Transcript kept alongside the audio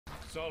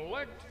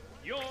Select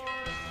your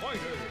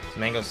fighters. Is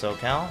Mango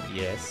SoCal?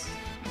 Yes.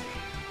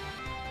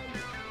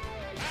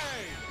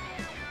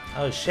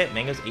 Oh shit,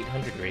 Mango's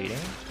 800 rating?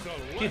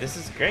 Dude, this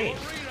is great.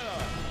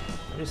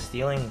 I'm just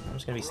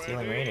gonna be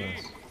stealing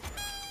ratings.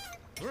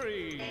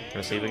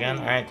 Gonna sleep again?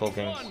 Alright, Cold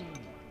Kings.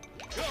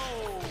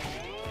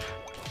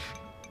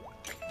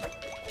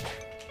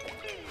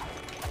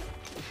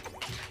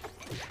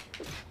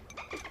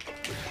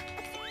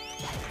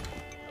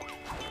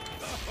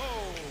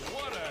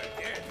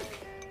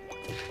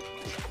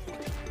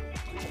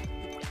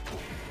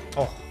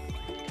 Oh.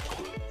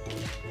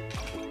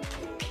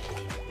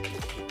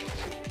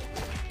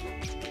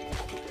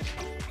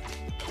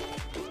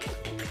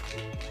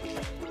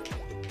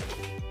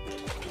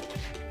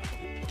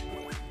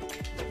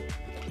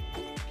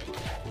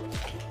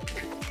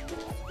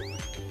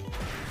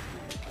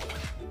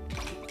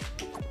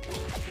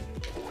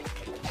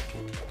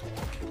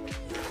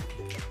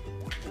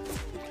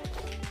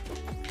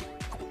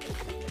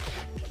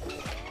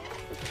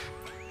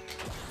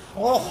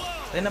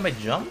 Oh, didn't have my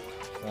jump?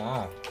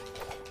 Wow.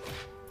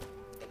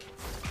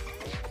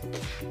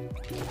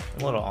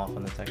 I'm a little off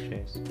on the tech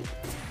chase.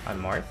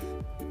 I'm Marth.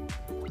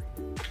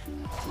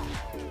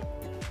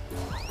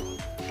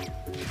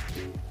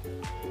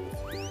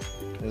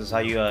 This is how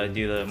you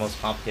do the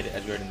most complicated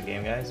edge guard in the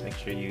game, guys. Make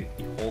sure you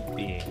hold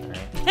B, alright?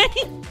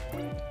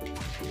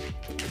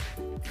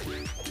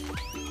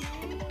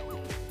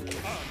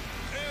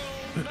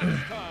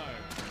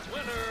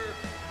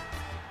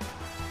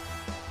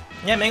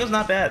 Yeah, Mango's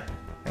not bad.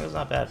 Mango's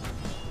not bad.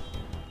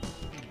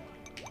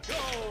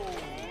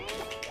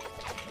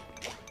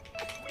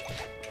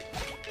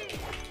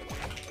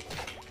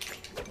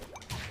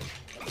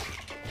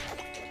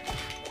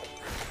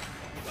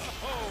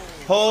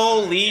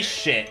 Holy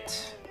shit.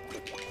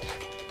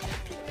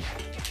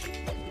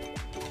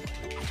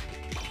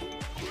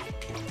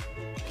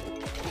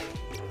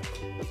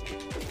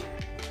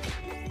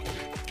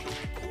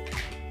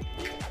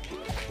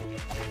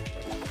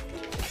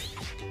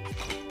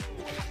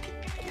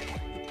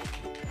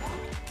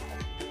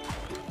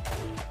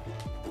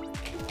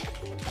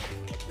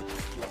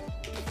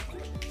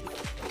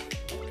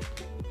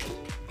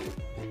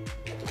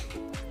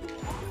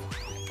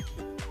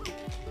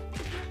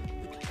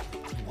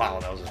 Wow,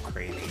 that was a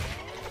crazy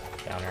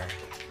counter.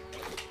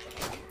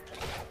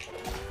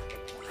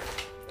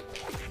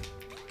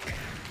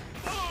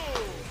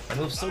 That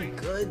move's so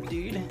good,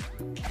 dude.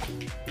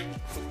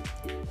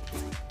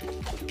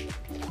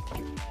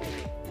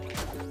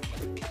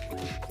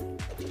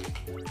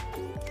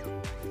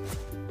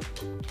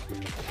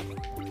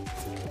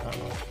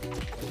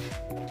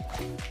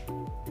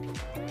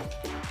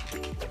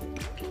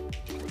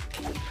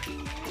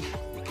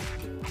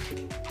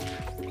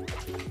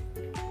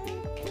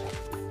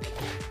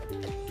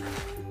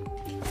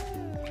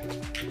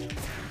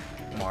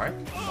 Marth.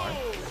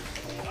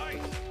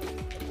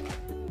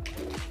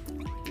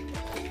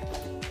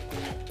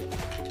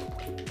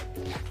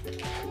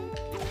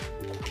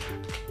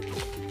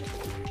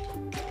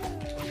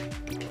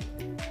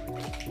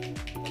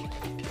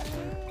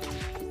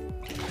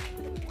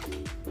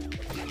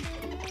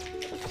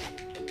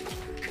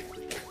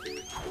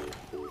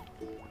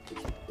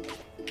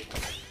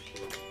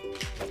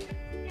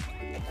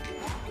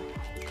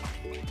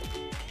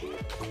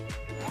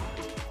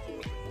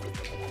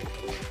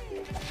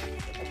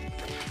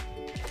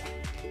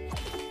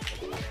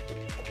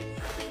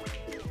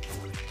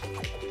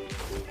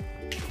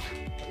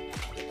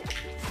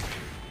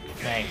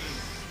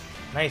 Nice.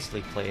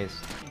 Nicely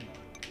placed.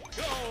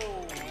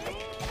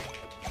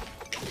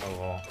 Oh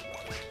well.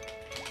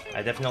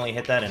 I definitely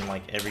hit that in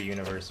like every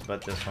universe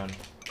but this one.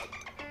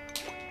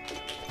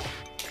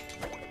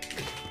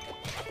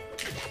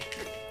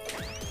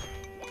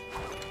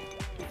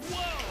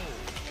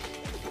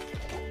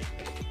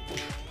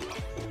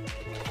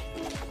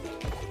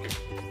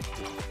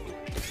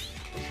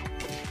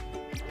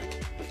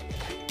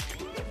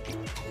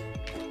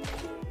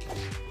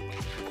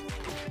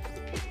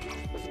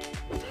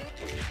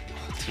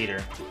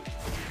 Teeter.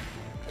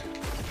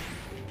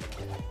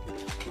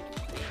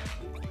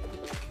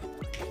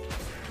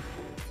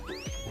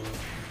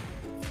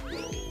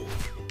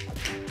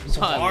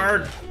 So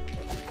hard.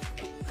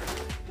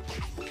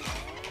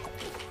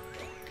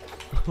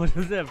 What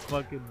is that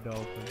fucking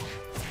dolphin?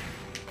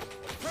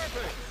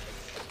 Perfect.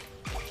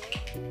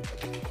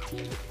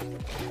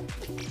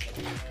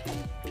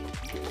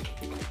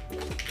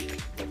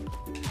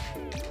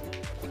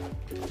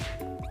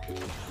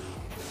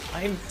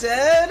 I'm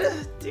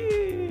dead,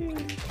 dude.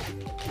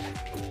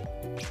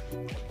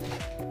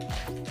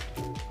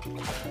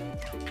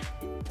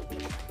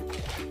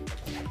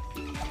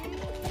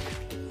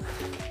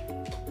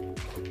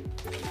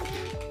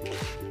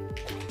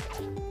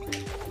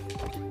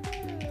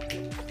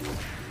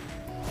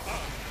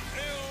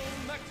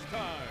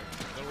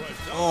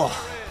 Oh,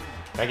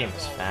 that game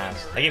was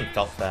fast. That game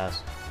felt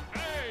fast.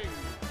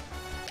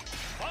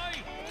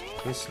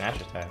 Good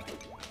snatch attack.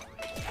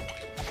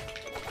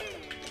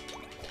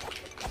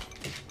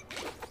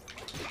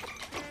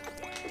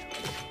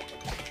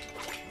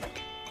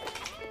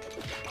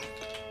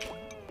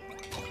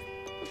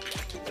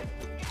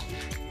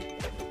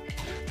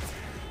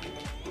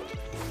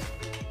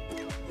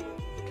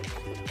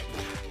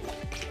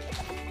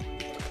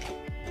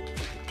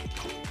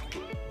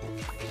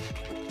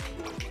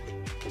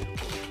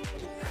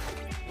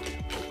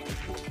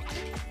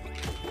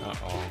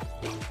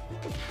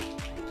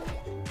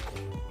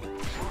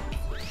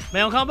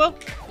 Man combo?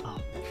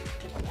 Oh.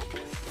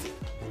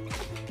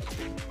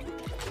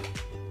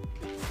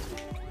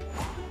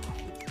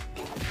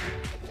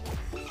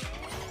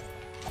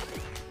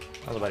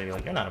 I was about to be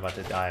like, you're not about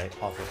to die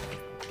off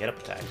of get up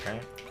attack,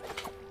 right?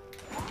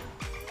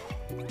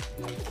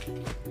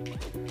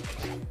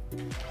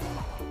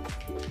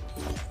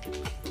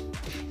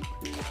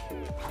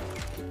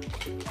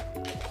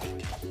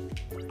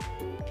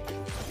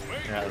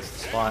 Yeah, this is the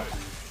spot.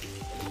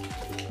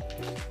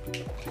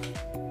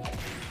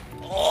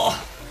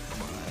 Oh!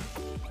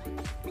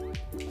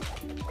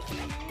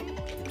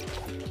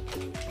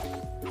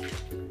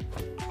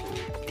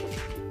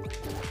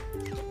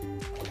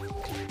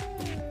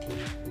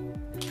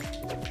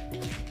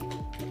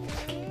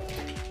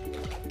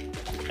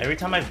 Every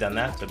time I've done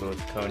that to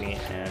both Coney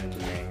and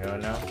Mango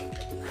now,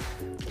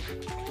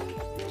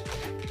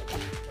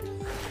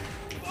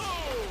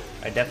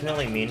 I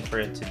definitely mean for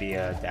it to be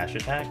a dash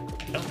attack.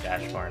 I don't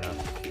dash far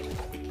enough.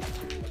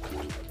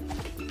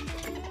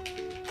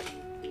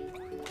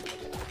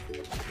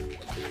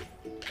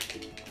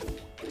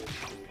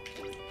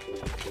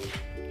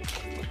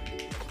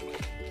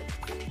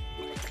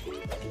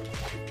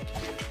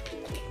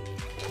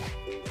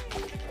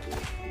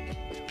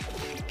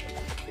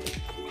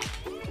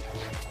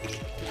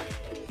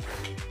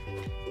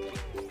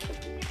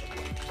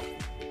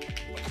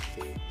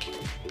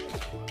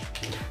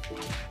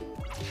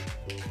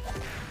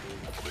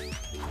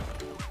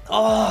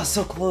 Oh,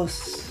 so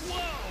close.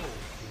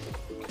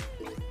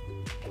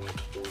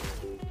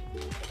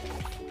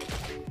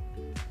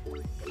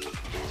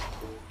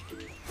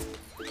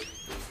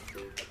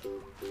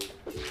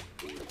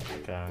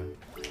 Okay.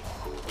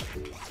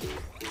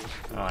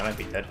 Oh, I might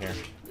be dead here.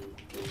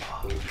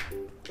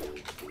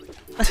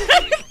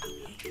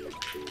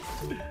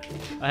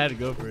 I had to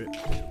go for it.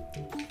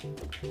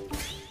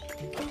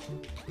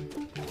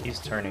 He's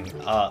turning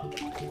up.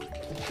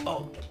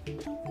 Oh.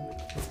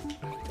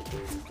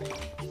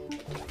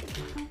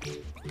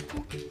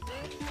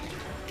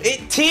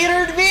 It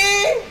teetered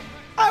me!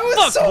 I was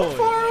Fuck so boy.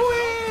 far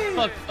away!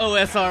 Fuck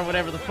OSR,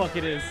 whatever the fuck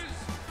it is.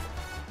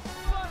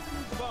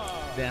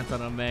 Dance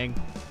on a Mang.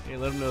 Hey,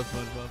 let him know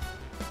SpongeBob.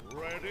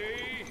 Ready?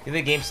 You think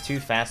the game's too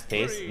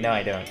fast-paced? No,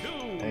 I don't. I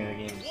think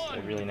the game's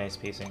a really nice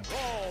pacing.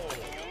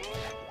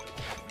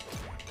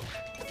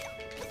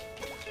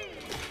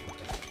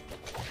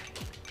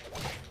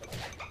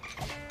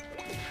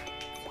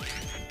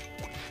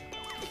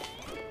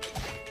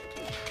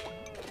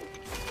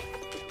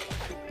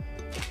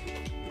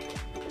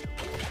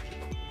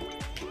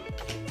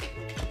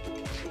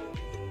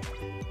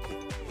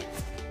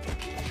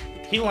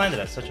 He landed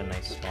at such a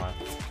nice spot.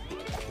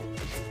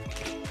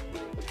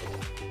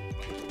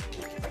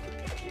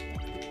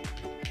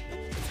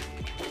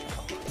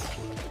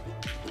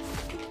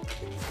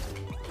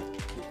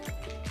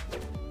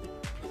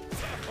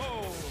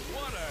 Oh,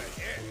 what a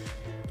hit!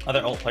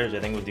 Other ult players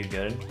I think would do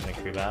good in a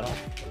crew battle.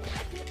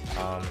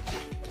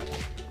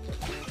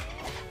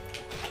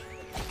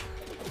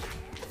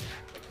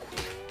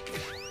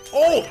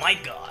 Oh my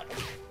god!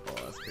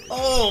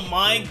 Oh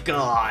my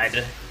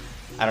god!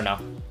 I don't know.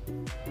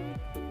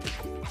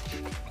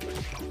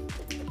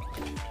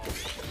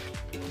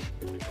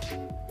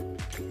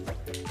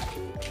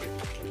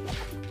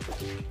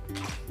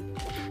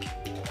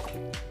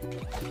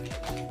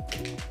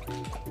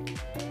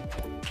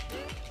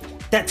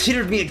 That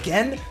teetered me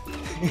again?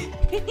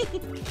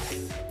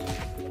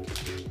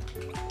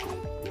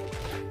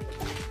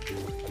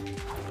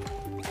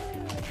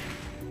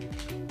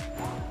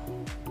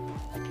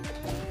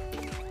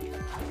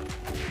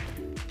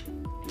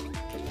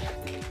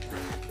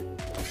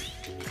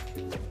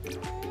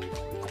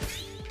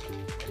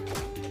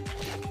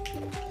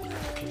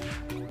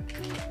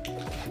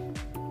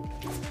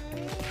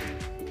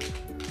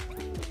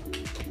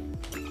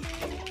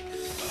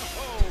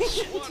 Oh,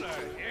 what a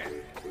hit!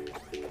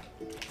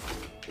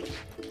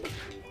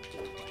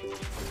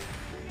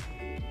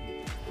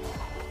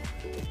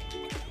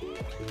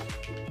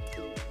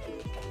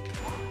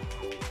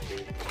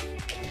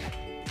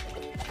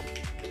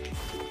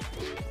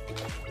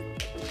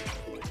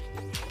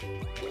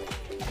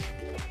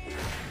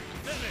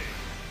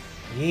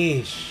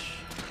 Yeesh.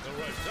 The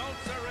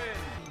results are in.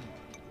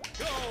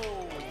 Go!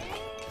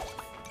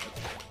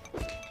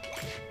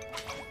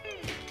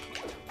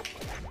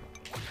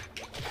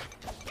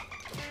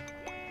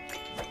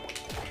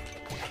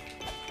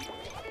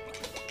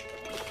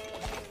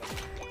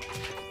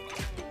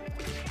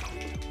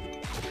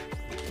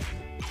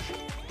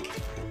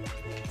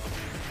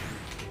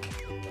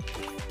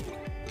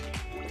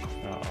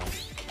 Uh-oh.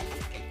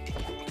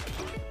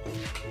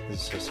 This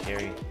is so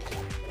scary.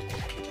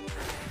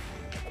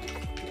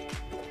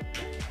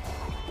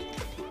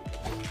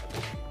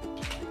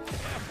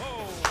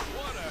 Oh,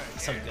 what a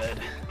So good.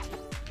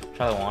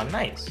 Try the wand.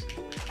 Nice.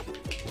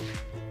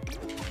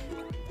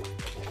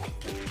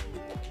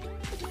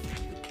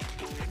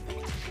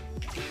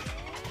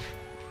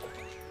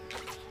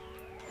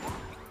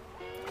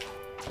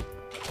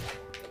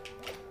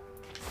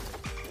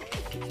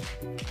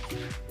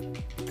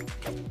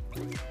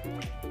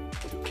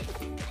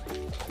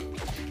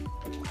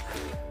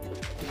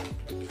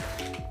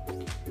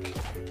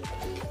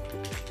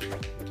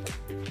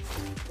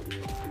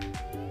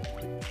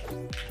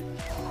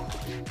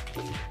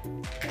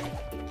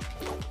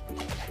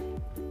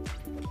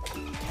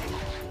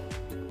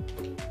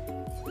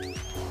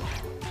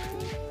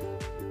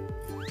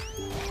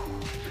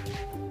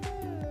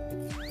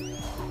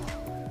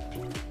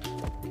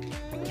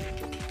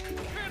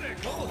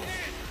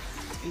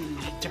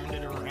 He turned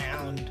it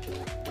around.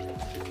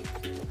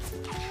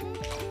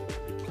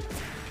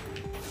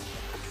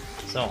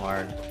 So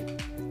hard.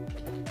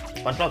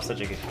 SpongeBob's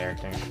such a good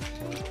character.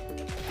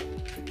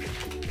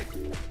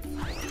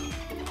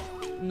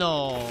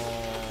 No,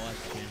 I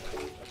can't.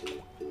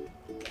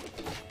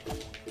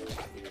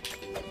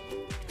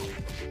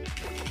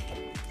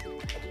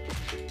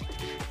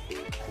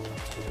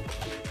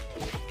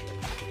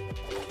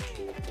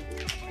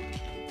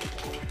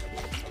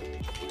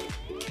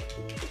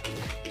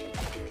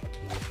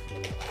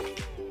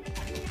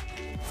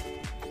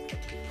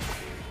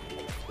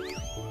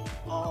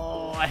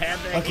 Oh, I had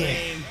that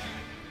Okay. game.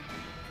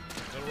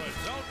 The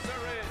results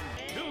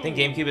are in. I think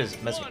GameCube is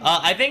messing.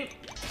 I think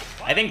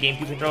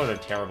GameCube controllers are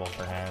terrible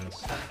for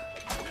hands.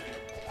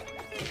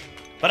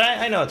 But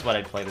I know it's what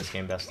I'd play this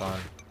game best on.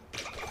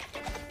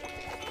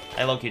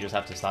 I low-key just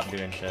have to stop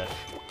doing shit.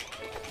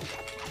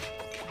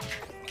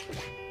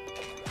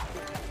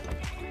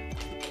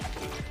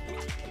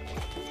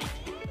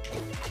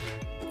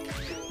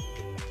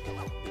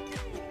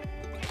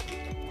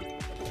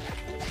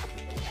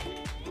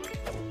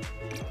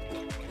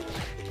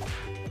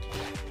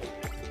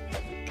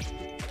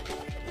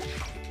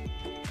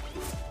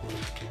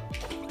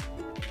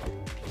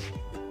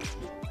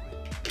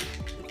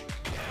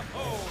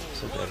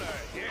 So good.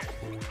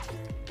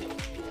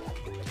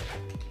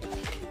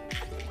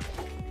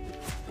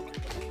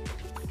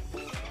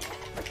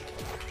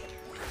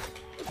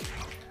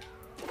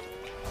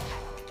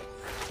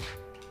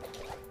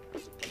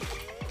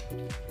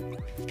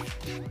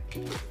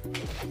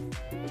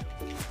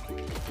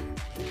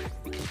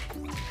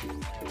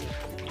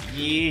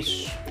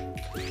 Yeesh.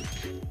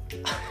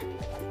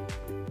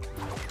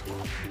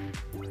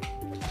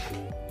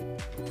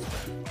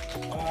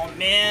 Oh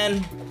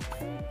man.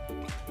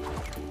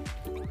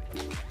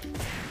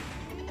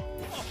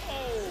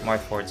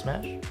 Marth forward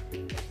smash.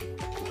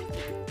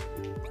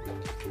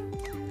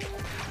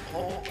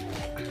 Oh.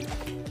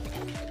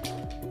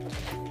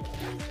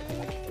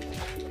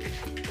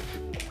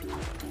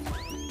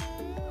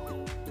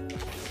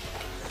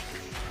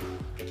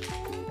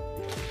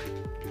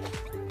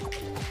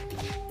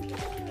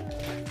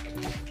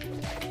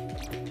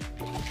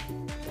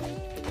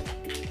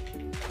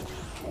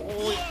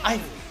 I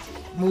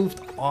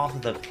moved off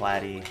of the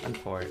platy. I'm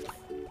for it.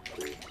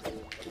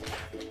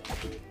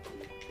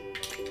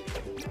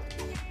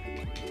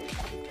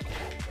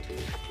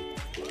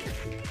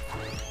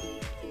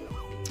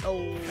 Oh,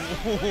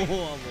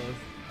 almost.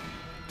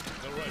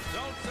 The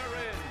results are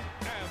in,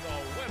 and the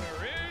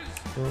winner is...